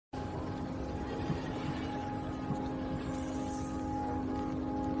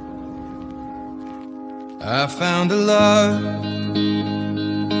I found a love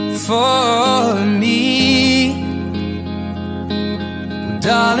for me.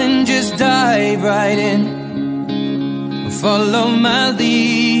 Darling, just dive right in, follow my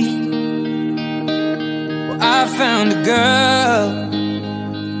lead. Well, I found a girl,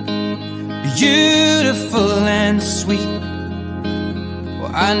 beautiful and sweet.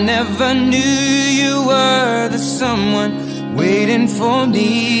 Well, I never knew you were the someone waiting for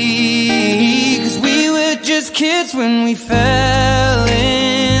me. 'Cause we were just kids when we fell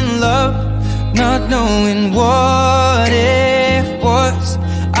in love, not knowing what it was.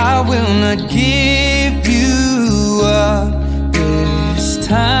 I will not give you up this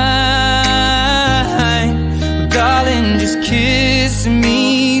time. Darling, just kiss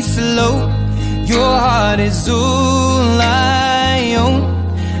me slow. Your heart is all I own,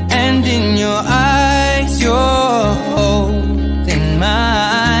 and in your eyes you're holding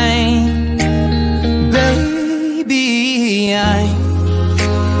mine. Baby, I'm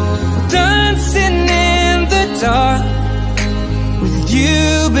dancing in the dark with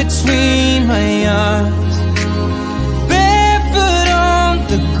you between my arms, barefoot on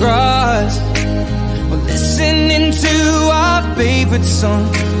the grass. We're listening to our favorite song.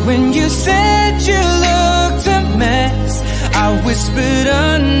 When you said you looked a mess, I whispered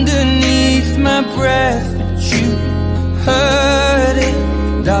underneath my breath, but you heard it.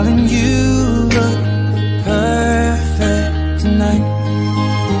 Darling, you look perfect tonight.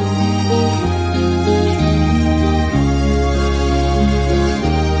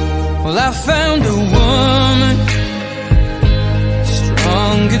 Well, I found a woman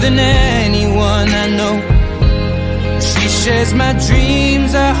stronger than anyone I know. She shares my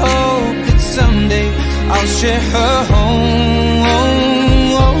dreams. I hope that someday I'll share her home.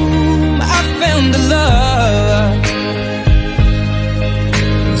 I found a love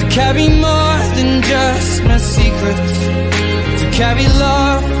to carry more than just my secrets, to carry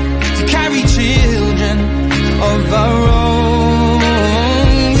love, to carry children of our own.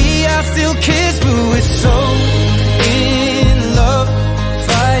 We are still kids, but we're so in love,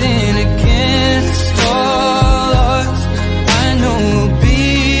 fighting against all odds. I know we'll be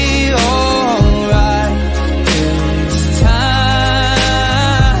alright this time.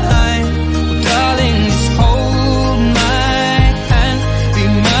 Darling, just hold my hand, be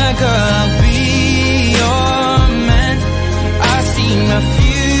my girl, I'll be your man. I see my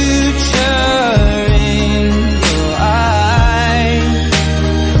future in your eyes.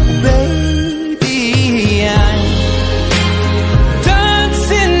 Baby, I'm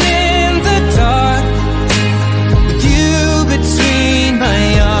dancing in the dark with you between my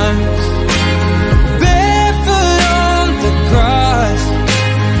arms, barefoot on the grass,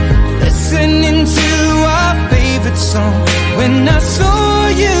 listening to our favorite song. When I saw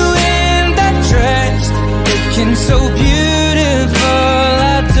you in that dress, looking so beautiful,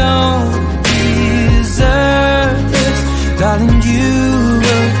 I don't deserve this. Darling, you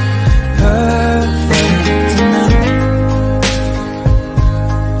look perfect tonight.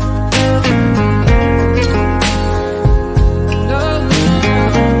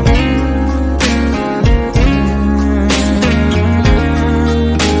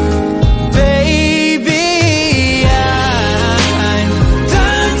 Baby, I'm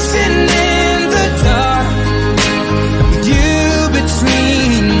dancing in the dark with you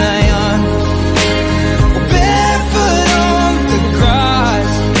between my arms, barefoot on the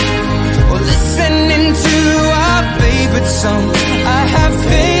grass, or listening to our favorite song. I have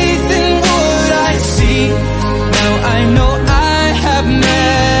faith in what I see. Now I know I have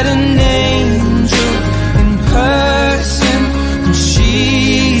met an angel in person, and she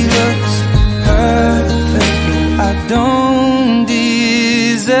looks perfect. I don't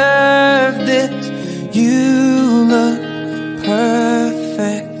deserve this. You look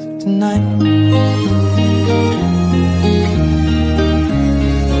perfect tonight.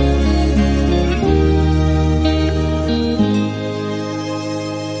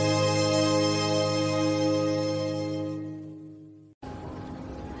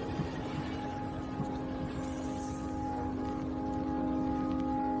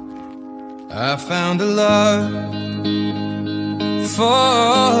 I found a love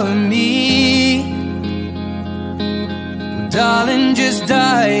for me. Darling, just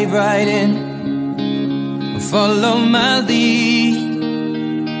dive right in, follow my lead.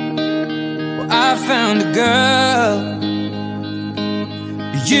 Well, I found a girl,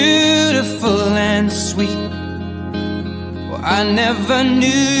 beautiful and sweet. Well, I never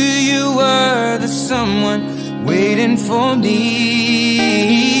knew you were the someone waiting for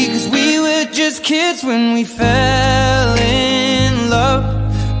me. 'Cause we were just kids when we fell in love,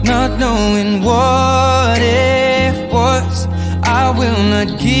 not not knowing what it was. I will not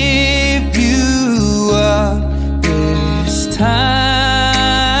give you up this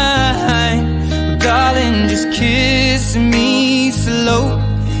time. Darling, just kiss me slow.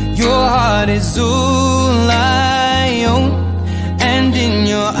 Your heart is all I own, and in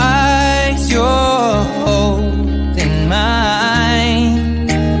your eyes you're holding mine.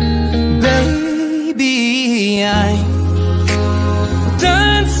 Baby, I'm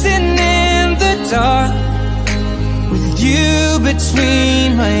dancing in the dark with you between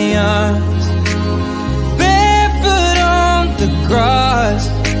my arms, barefoot on the grass,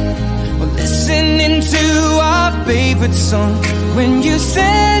 we're listening to our favorite song. When you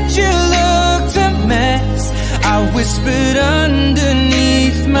said you looked a mess, I whispered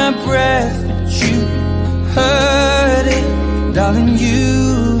underneath my breath, but you heard it. Darling, you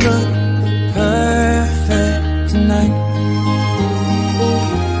look perfect tonight.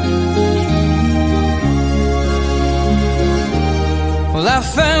 Well, I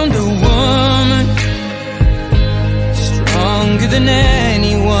found a woman stronger than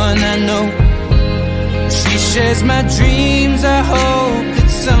anyone I know. She shares my dreams. I hope that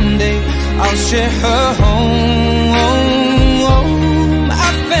someday I'll share her home. I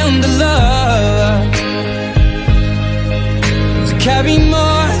found a love to carry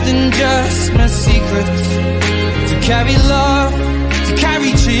more than just my secrets, to carry love, to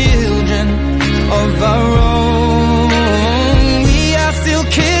carry children of our own. We are still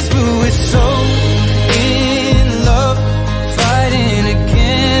kids, but we're so in love, fighting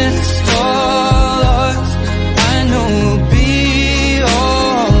against all odds. I know we'll be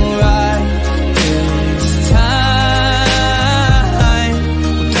alright this time.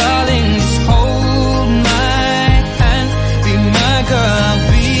 Well, darling, just hold my hand, be my girl, I'll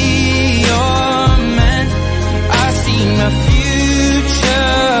be your man. I see my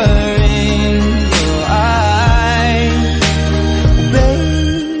future in your eyes.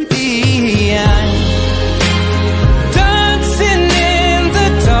 Baby, I'm dancing in the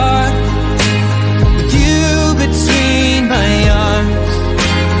dark with you between my arms,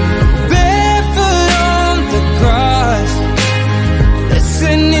 barefoot on the grass,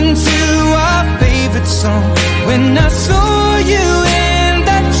 listening to our favorite song. When I saw you in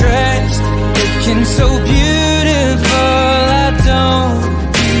that dress, looking so beautiful, I don't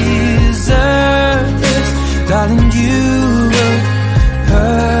deserve this. Darling, you look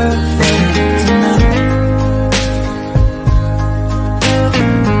perfect tonight.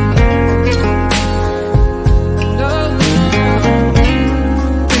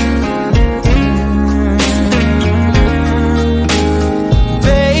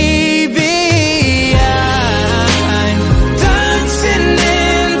 Baby, I'm dancing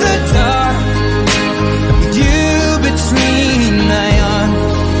in the dark with you between my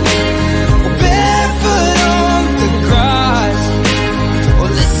arms, barefoot on the grass, or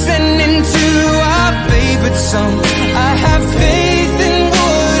listening to our favorite song. I have faith in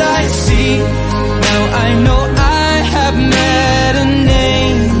what I see. Now I know I have met an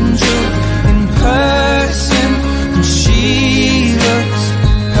angel in person, and she looks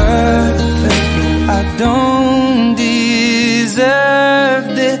perfect. I don't deserve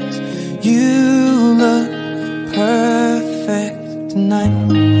this. You look perfect tonight.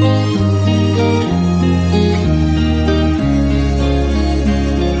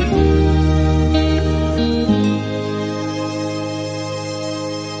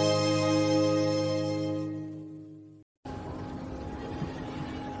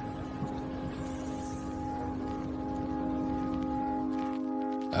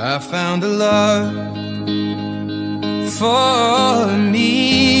 I found a love for me.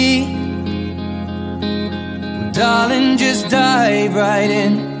 Darling, just dive right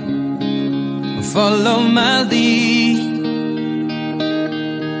in and follow my lead.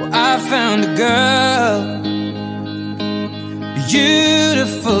 Well, I found a girl,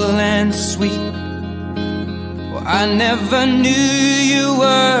 beautiful and sweet. Well, I never knew you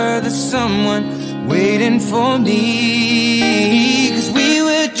were the someone waiting for me. 'Cause we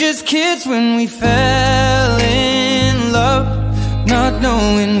were just kids when we fell in love, not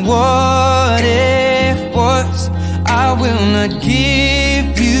knowing what it was. I will not give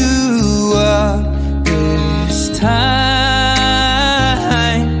you up this time.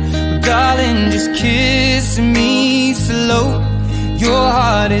 But darling, just kiss me slow. Your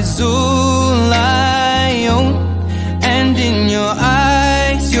heart is all I own, and in your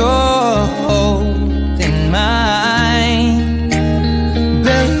eyes you're holding mine.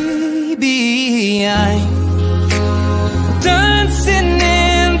 Baby, I'm dancing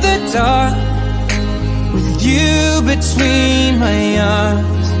in the dark with you between my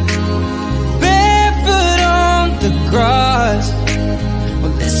arms,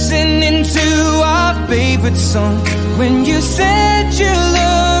 listening to our favorite song. When you said you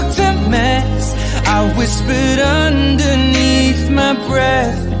looked a mess, I whispered underneath my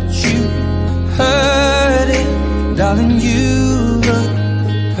breath, but you heard it. Darling, you look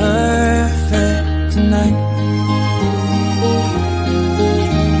perfect tonight.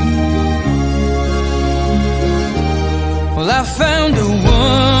 Well, I found a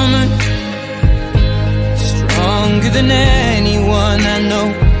woman stronger than anyone I know.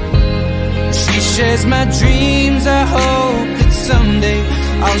 She shares my dreams. I hope that someday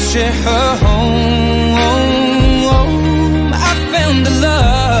I'll share her home. I found a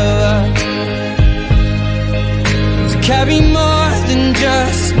love to carry more than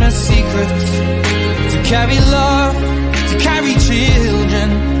just my secrets, to carry love, to carry children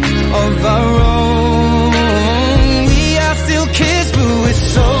of our own. We are still kids, but we're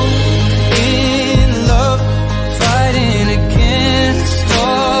so in love, fighting against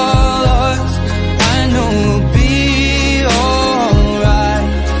all odds. I know we'll be alright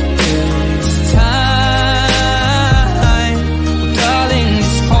this time. Darling,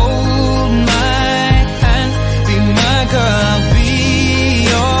 just hold my hand, be my girl, I'll be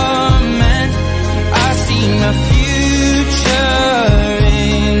your man. I see my future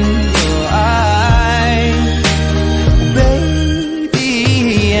in your eyes. Baby,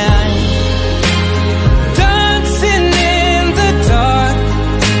 I'm dancing in the dark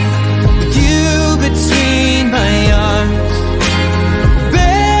with you between my arms,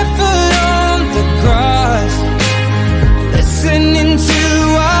 barefoot on the grass, listening to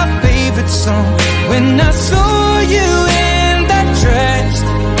our favorite song. When I saw you in that dress,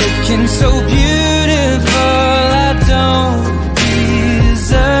 looking so beautiful, I don't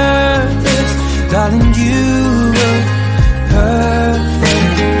deserve this. Darling, you look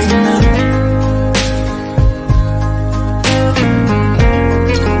perfect tonight.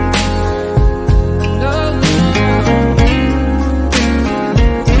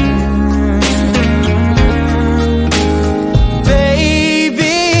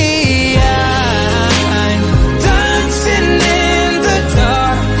 Baby, I'm dancing in the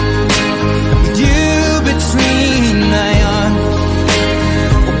dark with you between my arms,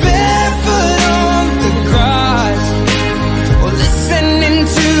 barefoot on the grass, or listening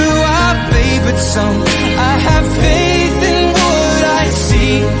to our favorite song. I have faith in what I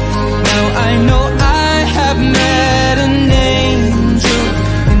see. Now I know I have met an angel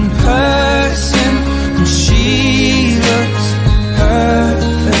in person, and she looks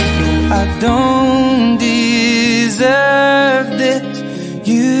perfect. I don't deserve this.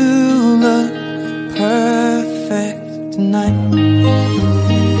 You look perfect tonight.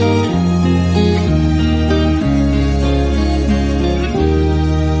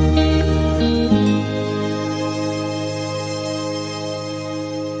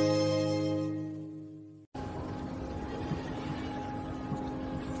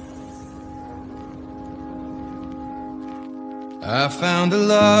 I found a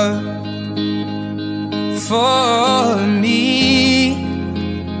love for me.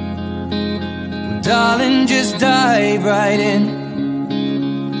 Darling, just dive right in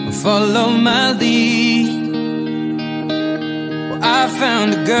and follow my lead. Well, I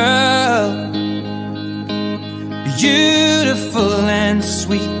found a girl, beautiful and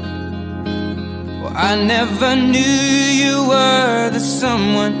sweet. Well, I never knew you were the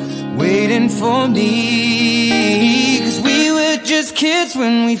someone waiting for me. 'Cause we were just kids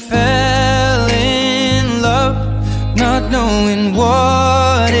when we fell in love, not knowing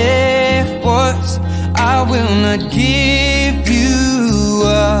what it was. I will not give you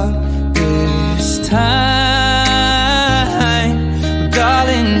up this time.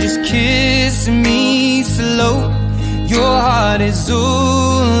 Darling, just kiss me slow. Your heart is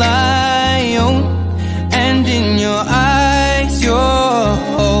all I own, and in your eyes you're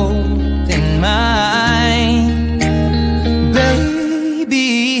holding mine. Baby,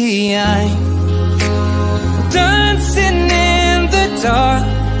 I'm dancing in the dark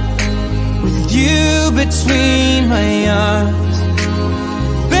with you between my arms,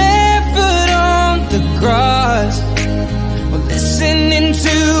 barefoot on the grass, or listening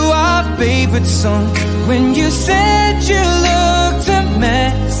to our favorite song. When you said you looked a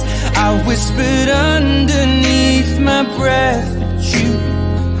mess, I whispered underneath my breath, but you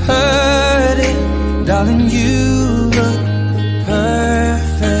heard it. Darling, you look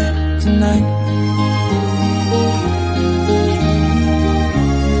perfect tonight.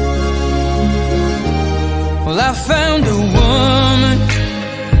 Well, I found a woman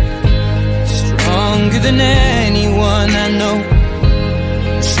stronger than anyone I know.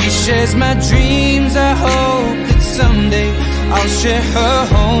 She shares my dreams. I hope that someday I'll share her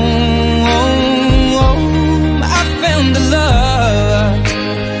home. I found a love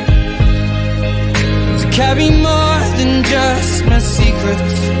to carry more than just my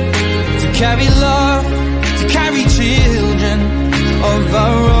secrets, to carry love, to carry children of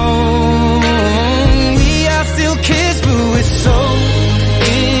our